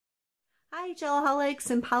Hi, Gelaholics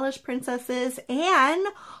and Polish Princesses, and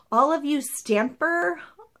all of you stamping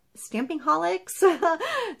holics,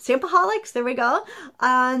 stampaholics, there we go.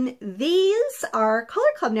 These are Color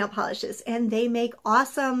Club nail polishes, and they make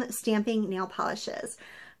awesome stamping nail polishes.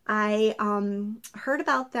 I heard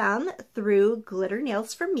about them through Glitter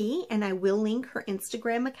Nails for Me, and I will link her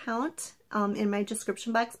Instagram account in my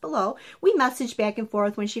description box below. We message back and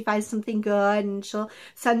forth when she finds something good, and she'll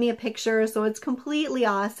send me a picture, so it's completely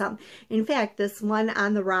awesome. In fact, this one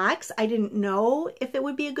on the rocks, I didn't know if it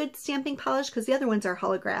would be a good stamping polish because the other ones are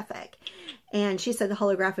holographic. And she said the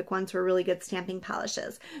holographic ones were really good stamping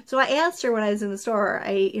polishes. So I asked her when I was in the store,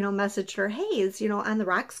 I, messaged her, hey, is, on the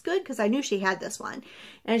rocks good? Because I knew she had this one.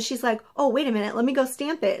 And she's like, oh, wait a minute, let me go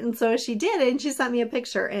stamp it. And so she did, and she sent me a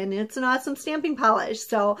picture, and it's an awesome stamping polish.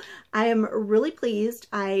 So I am really pleased.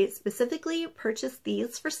 I specifically purchased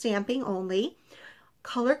these for stamping only.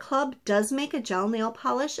 Color Club does make a gel nail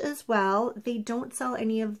polish as well. They don't sell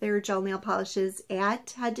any of their gel nail polishes at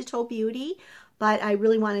Head2Toe Beauty, but I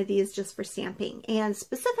really wanted these just for stamping, and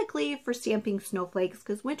specifically for stamping snowflakes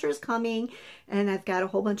because winter is coming and I've got a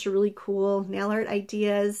whole bunch of really cool nail art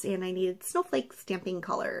ideas, and I needed snowflake stamping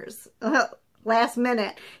colors. Last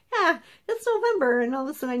minute. Yeah, it's November and all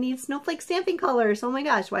of a sudden I need snowflake stamping colors. Oh my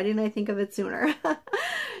gosh, why didn't I think of it sooner?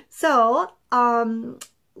 So,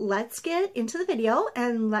 let's get into the video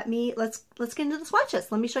and let's get into the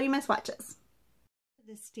swatches. Let me show you my swatches.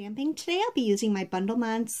 For the stamping today, I'll be using my Bundle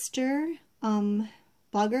Monster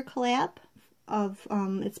blogger collab of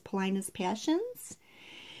it's Paulina's Passions,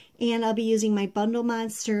 and I'll be using my Bundle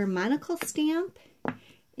Monster monocle stamp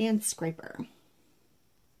and scraper.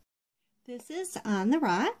 This is On the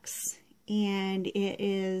Rocks, and it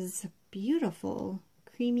is beautiful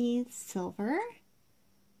creamy silver.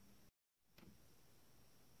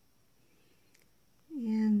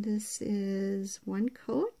 And this is one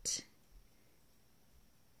coat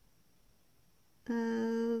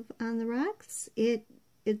of On the Rocks.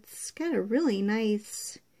 It's got a really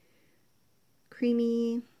nice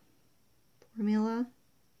creamy formula.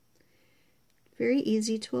 Very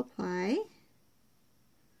easy to apply.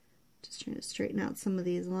 Just trying to straighten out some of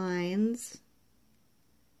these lines.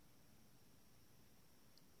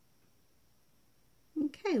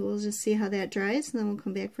 Okay, we'll just see how that dries, and then we'll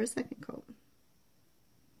come back for a second coat.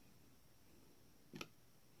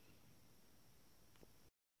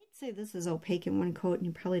 I'd say this is opaque in one coat, and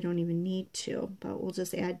you probably don't even need to, but we'll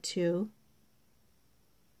just add two.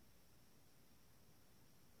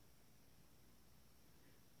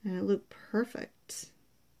 And it looked perfect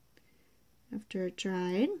after it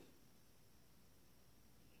dried.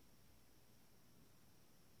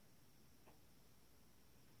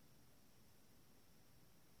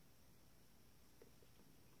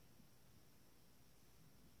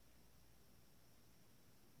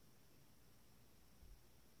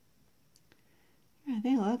 I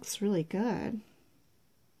think it looks really good.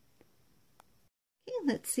 Okay,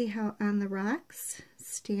 let's see how On the Rocks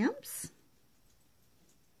stamps.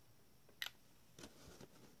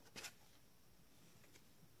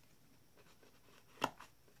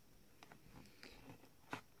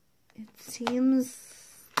 It seems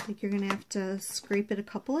like you're going to have to scrape it a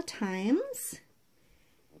couple of times.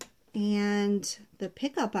 And the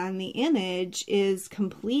pickup on the image is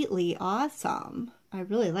completely awesome. I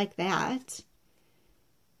really like that.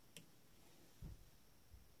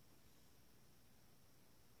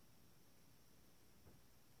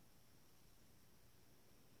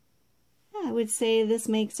 I would say this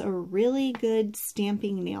makes a really good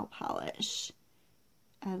stamping nail polish.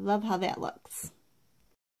 I love how that looks.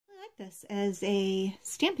 I like this as a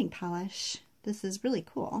stamping polish. This is really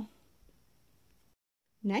cool.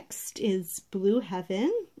 Next is Blue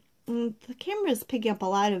Heaven. The camera is picking up a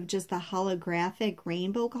lot of just the holographic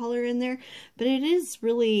rainbow color in there, but it is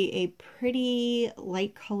really a pretty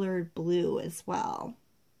light colored blue as well.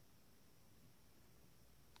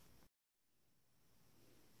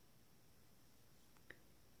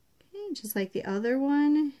 Just like the other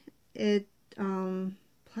one, it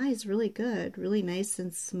applies really good, really nice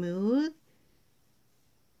and smooth.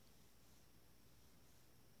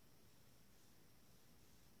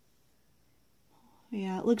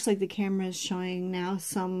 Yeah, it looks like the camera is showing now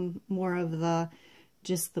some more of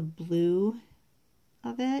just the blue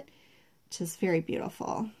of it, which is very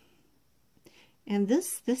beautiful. And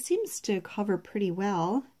this seems to cover pretty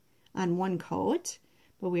well on one coat,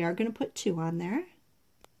 but we are going to put two on there.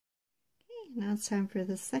 Now it's time for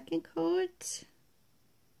the second coat.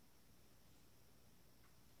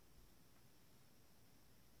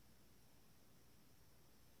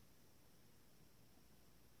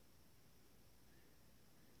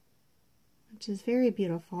 Which is very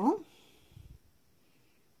beautiful.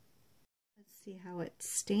 See how it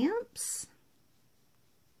stamps.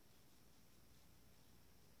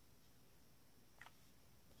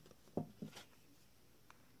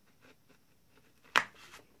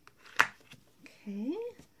 Okay.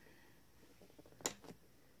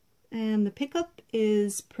 And the pickup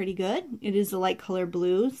is pretty good. It is a light color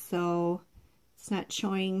blue, so it's not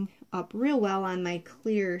showing up real well on my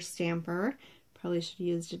clear stamper. Probably should have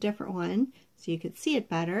used a different one so you could see it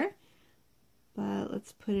better. But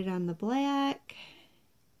let's put it on the black.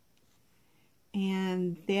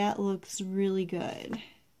 And that looks really good.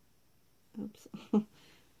 Oops.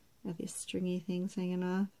 Got these stringy things hanging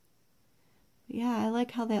off. But yeah, I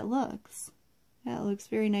like how that looks. That looks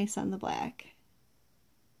very nice on the black.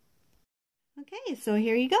 Okay, so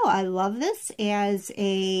here you go. I love this as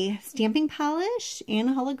a stamping polish and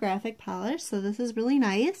a holographic polish, so this is really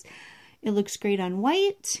nice. It looks great on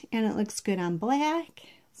white, and it looks good on black,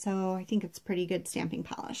 so I think it's pretty good stamping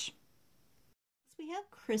polish. So we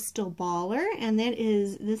have Crystal Baller, and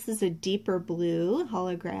this is a deeper blue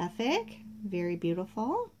holographic. Very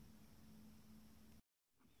beautiful.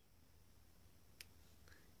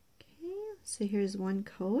 Okay, so here's one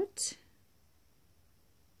coat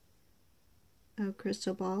of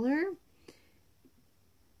Crystal Baller.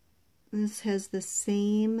 This has the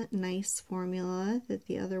same nice formula that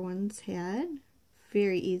the other ones had.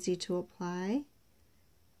 Very easy to apply.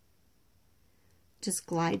 Just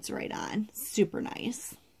glides right on. Super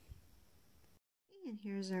nice. And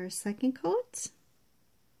here's our second coat.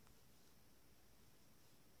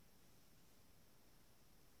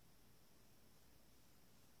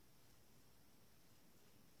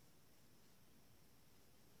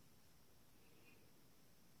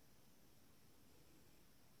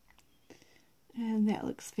 And that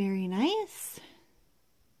looks very nice.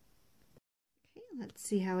 Okay, let's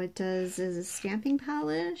see how it does as a stamping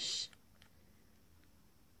polish.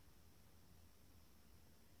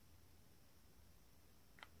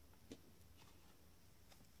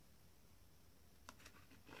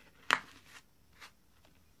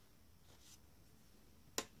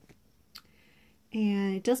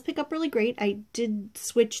 And it does pick up really great. I did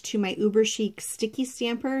switch to my Uber Chic sticky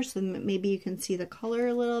stamper, so maybe you can see the color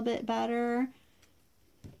a little bit better.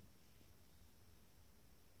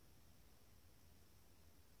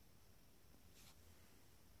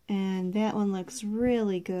 And that one looks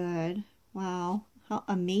really good. Wow, how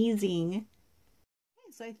amazing.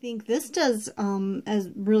 So I think this does as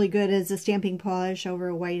really good as a stamping polish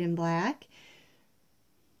over white and black.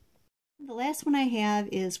 The last one I have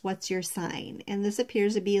is What's Your Sign? And this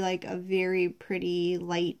appears to be like a very pretty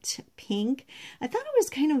light pink. I thought it was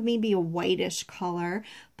kind of maybe a whitish color,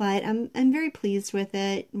 but I'm very pleased with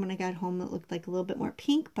it. When I got home it looked like a little bit more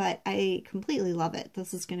pink, but I completely love it.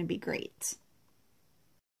 This is going to be great.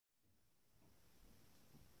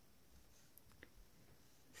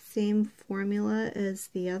 Same formula as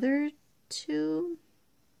the other two.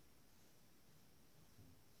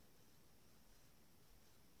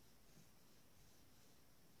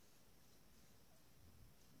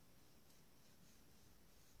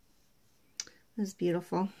 That's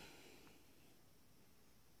beautiful.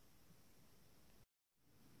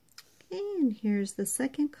 Okay, and here's the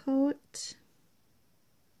second coat.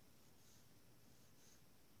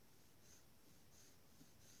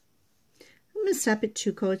 I'm going to stop at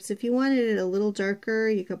 2 coats. If you wanted it a little darker,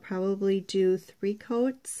 you could probably do 3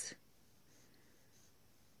 coats.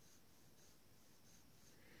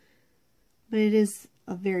 But it is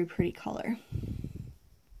a very pretty color.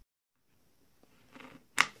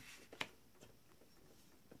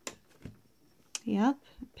 Yep,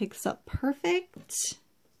 it picks up perfect.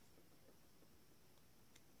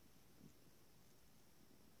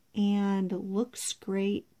 And looks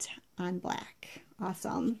great on black.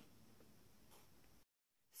 Awesome.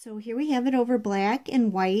 So here we have it over black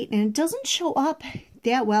and white, and it doesn't show up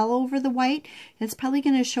that well over the white. It's probably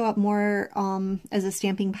going to show up more as a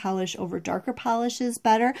stamping polish over darker polishes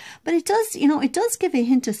better, but it does, you know, it does give a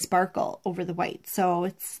hint of sparkle over the white, so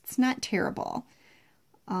it's not terrible.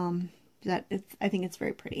 I think it's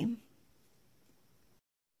very pretty.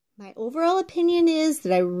 My overall opinion is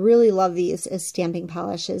that I really love these as stamping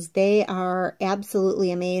polishes. They are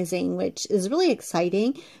absolutely amazing, which is really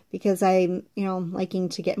exciting because I'm, liking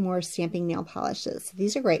to get more stamping nail polishes. So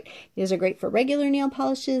these are great. These are great for regular nail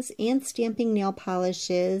polishes and stamping nail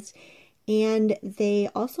polishes. And they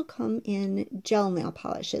also come in gel nail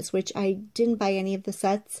polishes, which I didn't buy any of the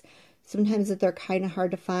sets. Sometimes they're kind of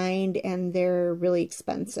hard to find and they're really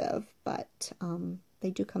expensive, but they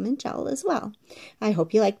do come in gel as well. I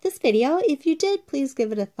hope you liked this video. If you did, please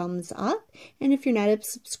give it a thumbs up. And if you're not a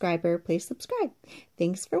subscriber, please subscribe.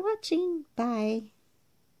 Thanks for watching. Bye.